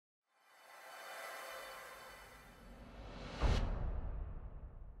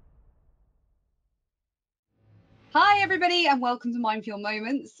Hi everybody and welcome to MindFuel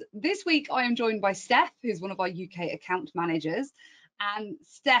Moments. This week I am joined by Steph, who's one of our UK account managers. And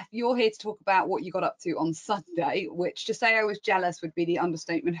Steph, you're here to talk about what you got up to on Sunday, which to say I was jealous would be the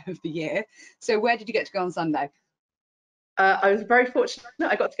understatement of the year. So where did you get to go on Sunday? I was very fortunate.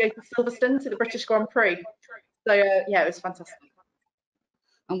 I got to go to Silverstone to the British Grand Prix. So yeah, it was fantastic.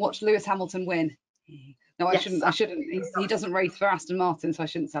 And watch Lewis Hamilton win. No, I Yes, shouldn't. I shouldn't. He doesn't race for Aston Martin, so I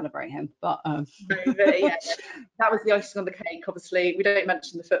shouldn't celebrate him. But yeah, that was the icing on the cake. Obviously, we don't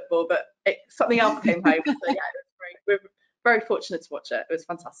mention the football, but something else came home. So yeah, we were very fortunate to watch it. It was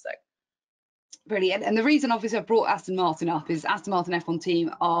fantastic. Brilliant. And the reason obviously I brought Aston Martin up is Aston Martin F1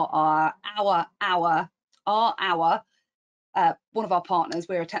 team are one of our partners.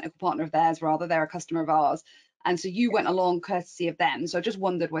 We're a technical partner of theirs, rather. They're a customer of ours. And so you went along courtesy of them. So I just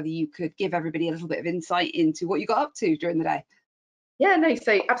wondered whether you could give everybody a little bit of insight into what you got up to during the day. Yeah, no,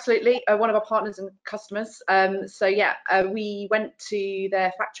 so absolutely. One of our partners and customers. So yeah, we went to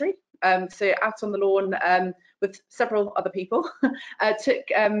their factory. So out on the lawn with several other people. Took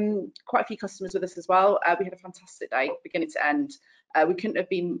quite a few customers with us as well. We had a fantastic day, beginning to end. We couldn't have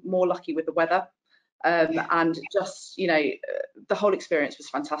been more lucky with the weather. And just, the whole experience was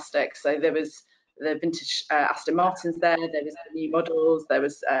fantastic. So there was the vintage Aston Martins there was the new models, there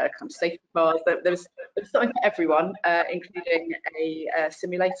was kind of safety cars, there was something for everyone, including a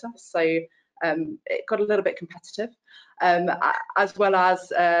simulator. So it got a little bit competitive, as well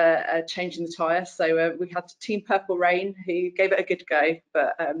as changing the tyre. So we had Team Purple Rain, who gave it a good go,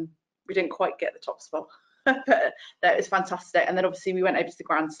 but we didn't quite get the top spot. But it was fantastic. And then obviously we went over to the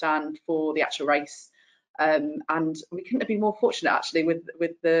grandstand for the actual race. And we couldn't have been more fortunate actually with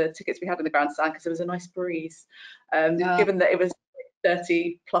the tickets we had in the grandstand, because there was a nice breeze, given that it was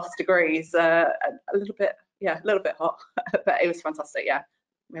 30+ degrees, a little bit hot, but it was fantastic. Yeah,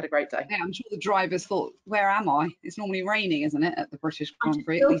 we had a great day. Yeah, I'm sure the drivers thought, where am I? It's normally raining, isn't it, at the British Grand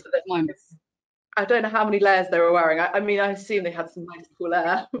Prix? At least mine. I don't know how many layers they were wearing. I mean, I assume they had some nice cool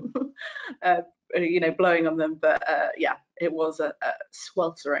air, blowing on them, but yeah, it was a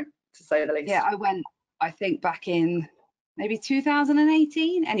sweltering, to say the least. Yeah, I went, I think back in maybe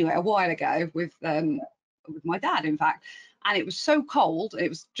 2018, anyway, a while ago with my dad, in fact, and it was so cold, it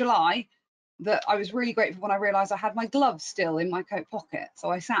was July, that I was really grateful when I realised I had my gloves still in my coat pocket. So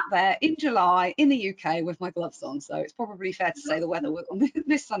I sat there in July in the UK with my gloves on. So it's probably fair to say the weather on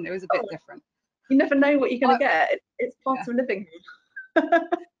this Sunday was a bit different. You never know what you're going to get. It's part of living. And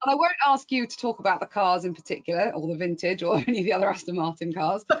I won't ask you to talk about the cars in particular, or the vintage, or any of the other Aston Martin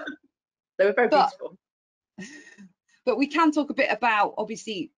cars. They were very beautiful. But we can talk a bit about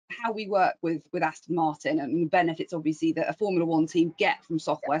obviously how we work with Aston Martin and the benefits obviously that a Formula One team get from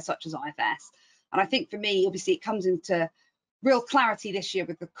software such as IFS. And I think for me, obviously it comes into real clarity this year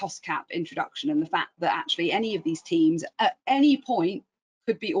with the cost cap introduction and the fact that actually any of these teams at any point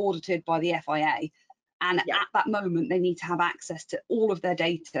could be audited by the FIA. And at that moment, they need to have access to all of their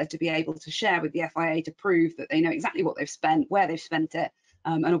data to be able to share with the FIA to prove that they know exactly what they've spent, where they've spent it,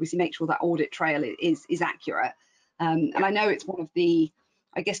 and obviously make sure that audit trail is accurate. And I know it's one of the,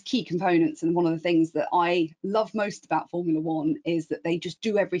 I guess, key components, and one of the things that I love most about Formula One is that they just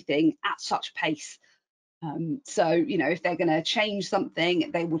do everything at such pace. So, if they're going to change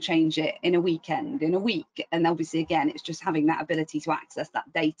something, they will change it in a weekend, in a week. And obviously, again, it's just having that ability to access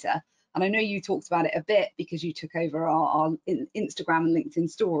that data. And I know you talked about it a bit because you took over our Instagram and LinkedIn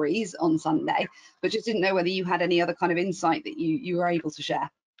stories on Sunday, but just didn't know whether you had any other kind of insight that you were able to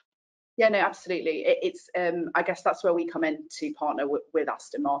share. Yeah, no, absolutely. It's I guess that's where we come in to partner with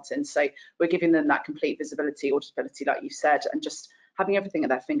Aston Martin. So we're giving them that complete visibility, auditability, like you said, and just having everything at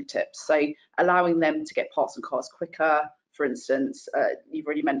their fingertips. So allowing them to get parts and cars quicker, for instance. You've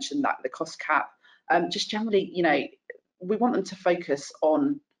already mentioned that, the cost cap. Just generally, we want them to focus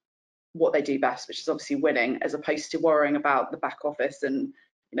on what they do best, which is obviously winning, as opposed to worrying about the back office and,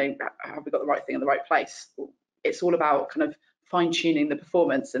 have we got the right thing in the right place. It's all about kind of fine-tuning the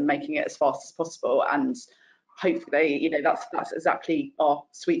performance and making it as fast as possible, and hopefully that's exactly our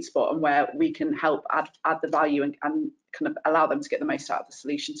sweet spot, and where we can help add the value and kind of allow them to get the most out of the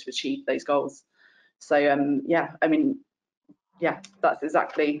solution to achieve those goals. So that's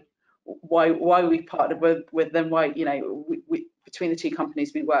exactly why we partnered with them, why we between the two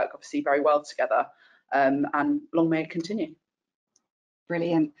companies we work obviously very well together, and long may it continue.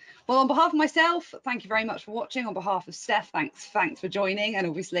 Brilliant. Well, on behalf of myself, thank you very much for watching. On behalf of Steph, thanks for joining. And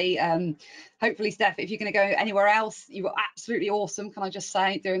obviously, hopefully, Steph, if you're going to go anywhere else, you were absolutely awesome, can I just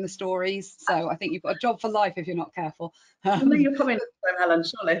say, doing the stories. So I think you've got a job for life if you're not careful. You're coming, Helen,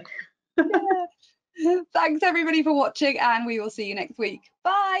 surely. Yeah. Thanks everybody for watching, and we will see you next week.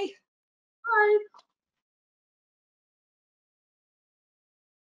 Bye.